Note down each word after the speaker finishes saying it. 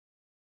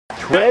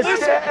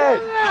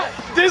Twisted!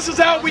 This is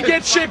how we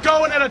get shit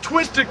going at a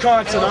Twisted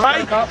concert,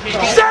 alright?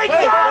 Say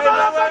down,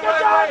 motherfucker,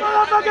 down,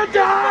 motherfucker,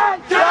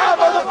 down! Down,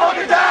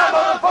 motherfucker, down,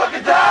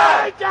 motherfucker,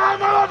 down! Down,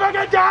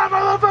 motherfucker, down,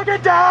 motherfucker,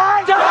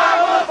 down! Down,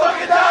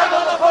 motherfucker, down,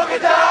 motherfucker,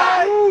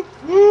 down!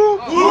 Woo,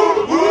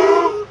 woo,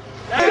 woo!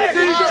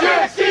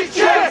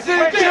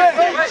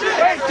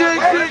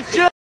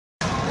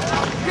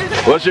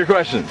 What's your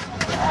question?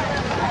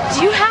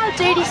 Do you have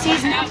Dirty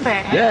C's number?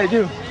 Yeah, I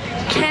do.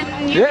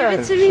 Can you give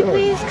it to me,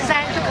 please? Because I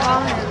have to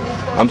call him.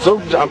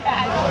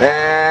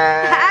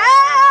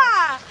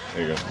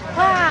 There you go.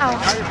 Wow.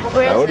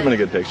 That would have been a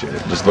good picture.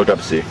 Just look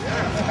up C. You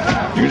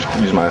can just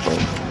use my phone.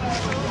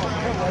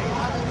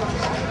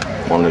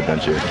 On an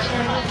adventure.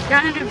 You're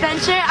on an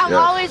adventure? I'm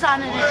always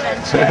on an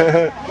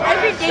adventure.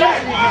 Every day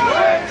is an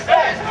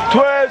adventure.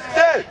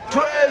 Twisted!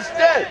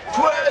 Twisted!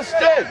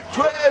 Twisted!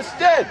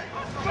 Twisted!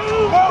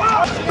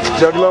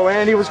 Juggalo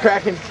Andy was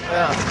cracking.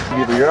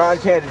 Yeah. You're on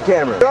candid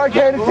camera. You're on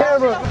candid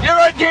camera. You're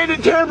on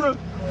candid camera.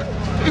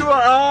 You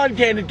are on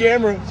candid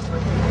camera.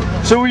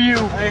 So are you.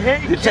 I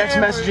hate You're text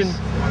messaging.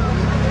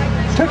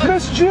 Text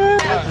messaging.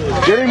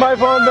 Getting my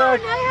phone back.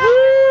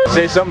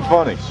 Say something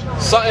funny.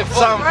 Something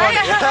funny.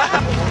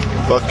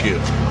 Fuck you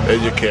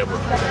and your camera.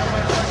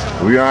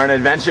 We are on an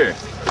adventure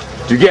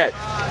to get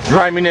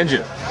Grimy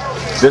Ninja.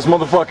 This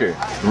motherfucker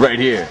right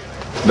here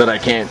that I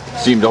can't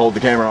seem to hold the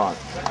camera on.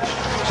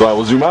 So I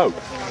will zoom out.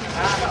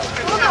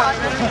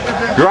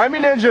 Grimy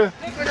Ninja.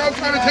 I'm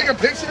trying to take a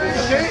picture and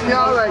shit.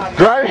 Y'all like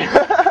Grimy.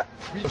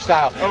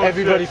 Style.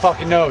 Everybody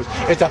fucking knows.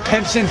 It's a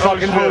pimps and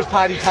fucking hose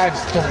party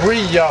times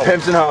 3, yo.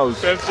 Pimps and hoes.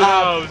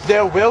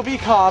 There will be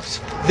cops.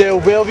 There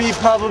will be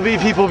probably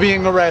people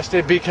being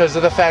arrested because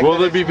of the fact Will that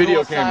there be it's video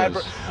real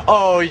cameras?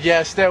 Oh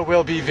yes, there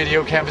will be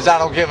video cameras. I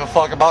don't give a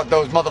fuck about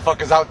those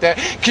motherfuckers out there.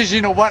 Cause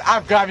you know what?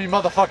 I'm Grimy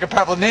motherfucking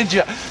Purple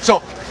Ninja.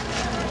 So,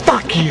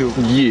 fuck you.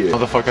 Yeah.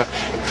 Motherfucker.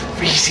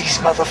 Reese's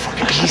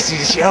motherfucking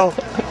pieces, yo.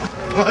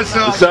 what's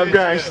up? What's up,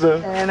 gangster?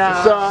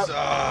 What's up?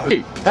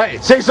 Hey,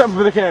 say something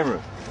for the camera.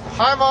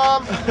 Hi,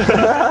 Mom.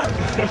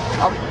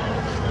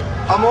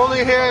 I'm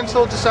only here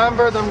until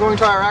December, then I'm going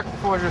to Iraq for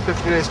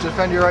 450 days to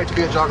defend your right to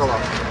be a juggalo.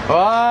 Oh,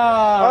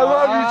 I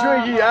love you,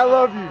 Twinkie. I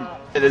love you.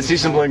 Let's see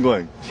some bling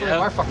bling.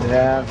 Yeah.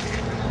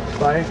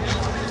 Funny.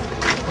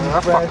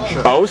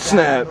 Oh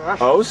snap.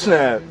 Oh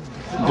snap.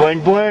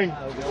 Bling bling.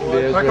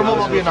 Like I'm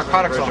will be a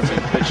narcotics officer.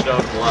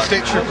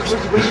 State troopers.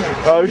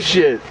 Oh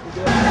shit.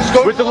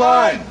 With the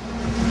line.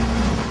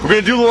 We're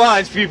gonna do the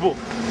lines, people.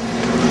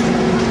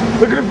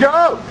 Look at him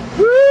go.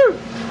 Woo!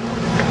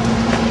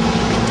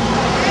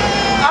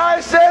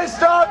 I say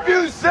stop,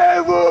 you say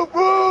whoop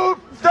whoop.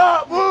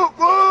 Stop, whoop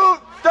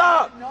whoop.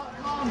 Stop.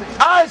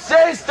 I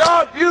say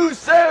stop, you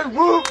say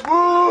whoop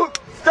whoop.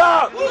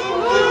 Stop.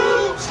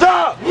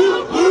 Stop.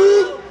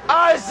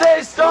 I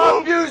say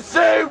stop, you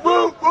say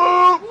whoop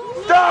whoop.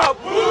 Stop.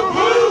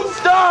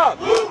 Stop.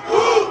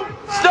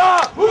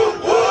 Stop.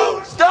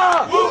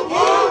 Stop.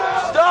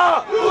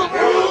 Stop.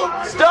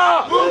 Stop.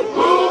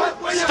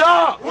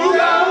 Stop.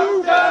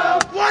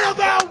 What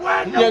about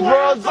when the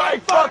world's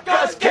like fuck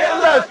us, kill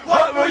us?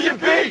 What will you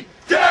be?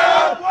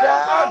 Down.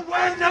 Down.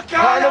 When the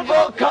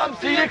carnival comes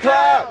to your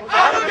cloud,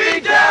 I'ma be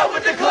down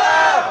with the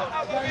cloud.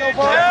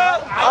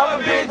 I'ma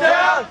be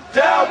down,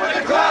 down with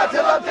the cloud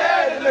till I'm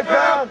dead in the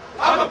ground.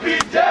 I'ma be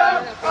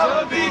down,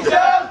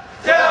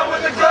 down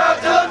with the cloud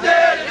till I'm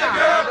dead in the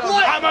ground.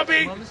 I'ma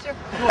be.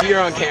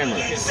 You're on camera.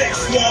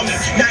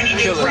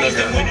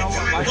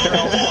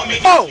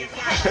 Oh!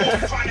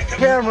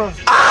 Camera.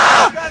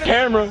 Ah!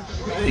 Camera.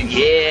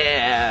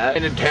 Yeah.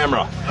 And a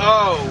camera.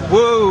 Oh,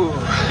 woo.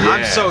 Yeah.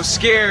 I'm so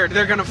scared.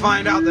 They're gonna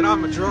find out that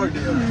I'm a drug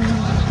dealer.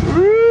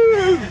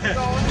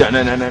 Dun,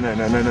 dun, dun, dun, dun,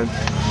 dun, dun.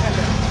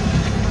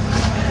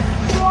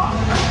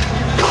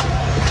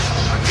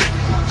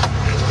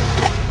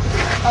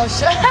 Oh,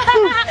 shit.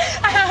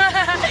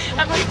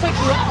 I'm gonna pick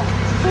you up.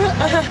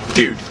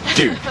 Dude.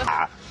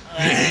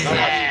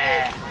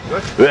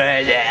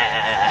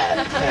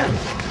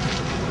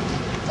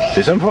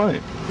 Say something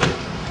funny.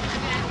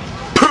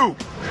 Poop!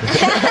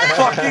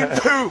 Fucking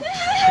poop!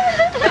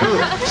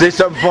 Say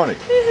something funny.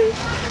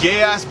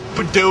 gay ass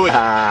do it.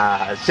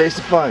 Say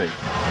something funny.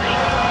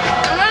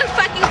 I'm not a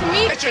fucking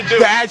comedian.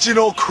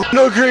 Vaginal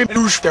no green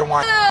douche their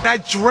wine. I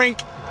drink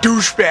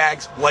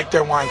douchebags like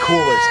their wine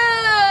coolers.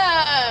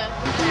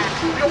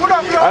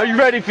 Are you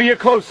ready for your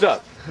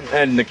close-up?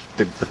 And the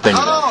thing.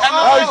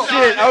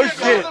 Oh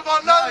shit!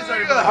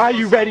 Are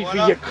you ready for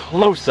your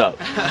close-up?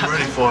 I'm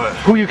ready for it.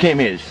 Who you came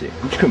here to see?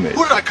 Who you come here?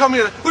 Who did I come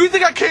here? Who do you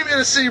think I came here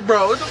to see,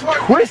 bro? What the fuck?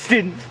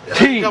 Twisted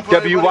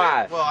TWYZTID.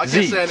 Well, I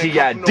can't say I didn't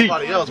come from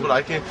nobody else, but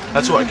I came.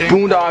 That's who I came.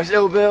 Boondocks,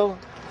 Ill Bill.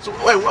 So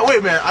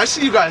wait, man. I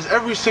see you guys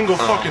every single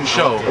fucking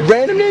show.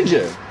 Random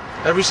Ninja.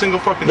 Every single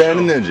fucking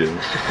Random show. Ninja.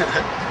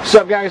 What's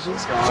up, guys?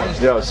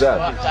 Yo, what's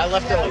up? I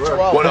left at like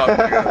 12. What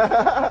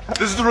up?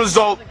 This is the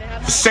result.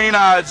 St.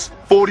 Ides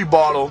 40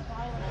 bottle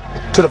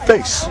to the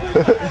face.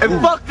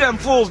 And fuck them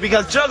fools,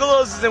 because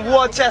Juggalos is in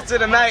Worchester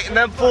tonight, and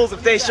them fools,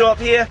 if they show up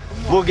here,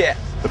 we'll get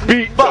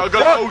beat.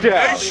 Juggalo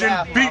Nation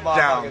beat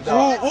down.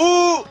 Ooh,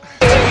 ooh.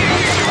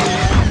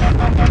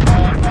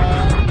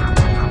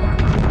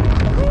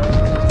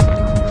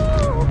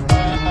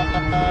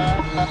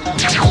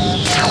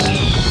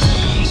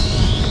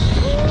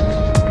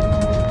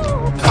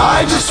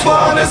 just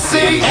wanna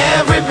see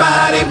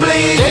everybody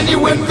bleed. Can you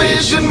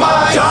envision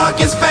my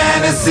darkest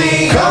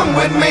fantasy? Come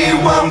with me,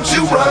 won't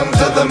you run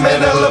to the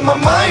middle of my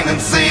mind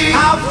and see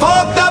how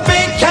fucked up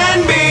it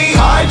can be.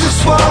 I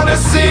just wanna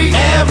see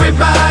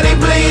everybody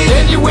bleed.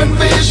 Can you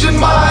envision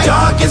my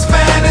darkest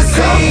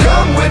fantasy?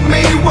 Come with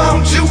me,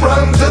 won't you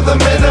run to the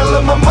middle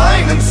of my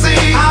mind and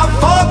see how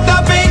fucked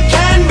up it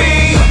can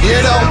be. You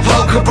don't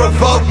poke or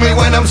provoke me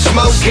when I'm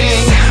smoking.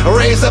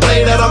 Raise a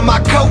blade out of my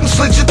coat and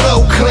slit your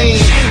throat clean.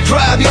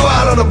 Drive you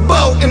out on a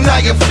boat and now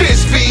your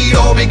fist feed.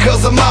 All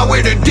because of my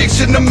weird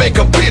addiction to make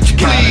a bitch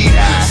bleed.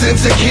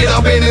 Since a kid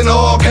I've been in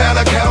all kind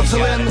of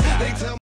counseling.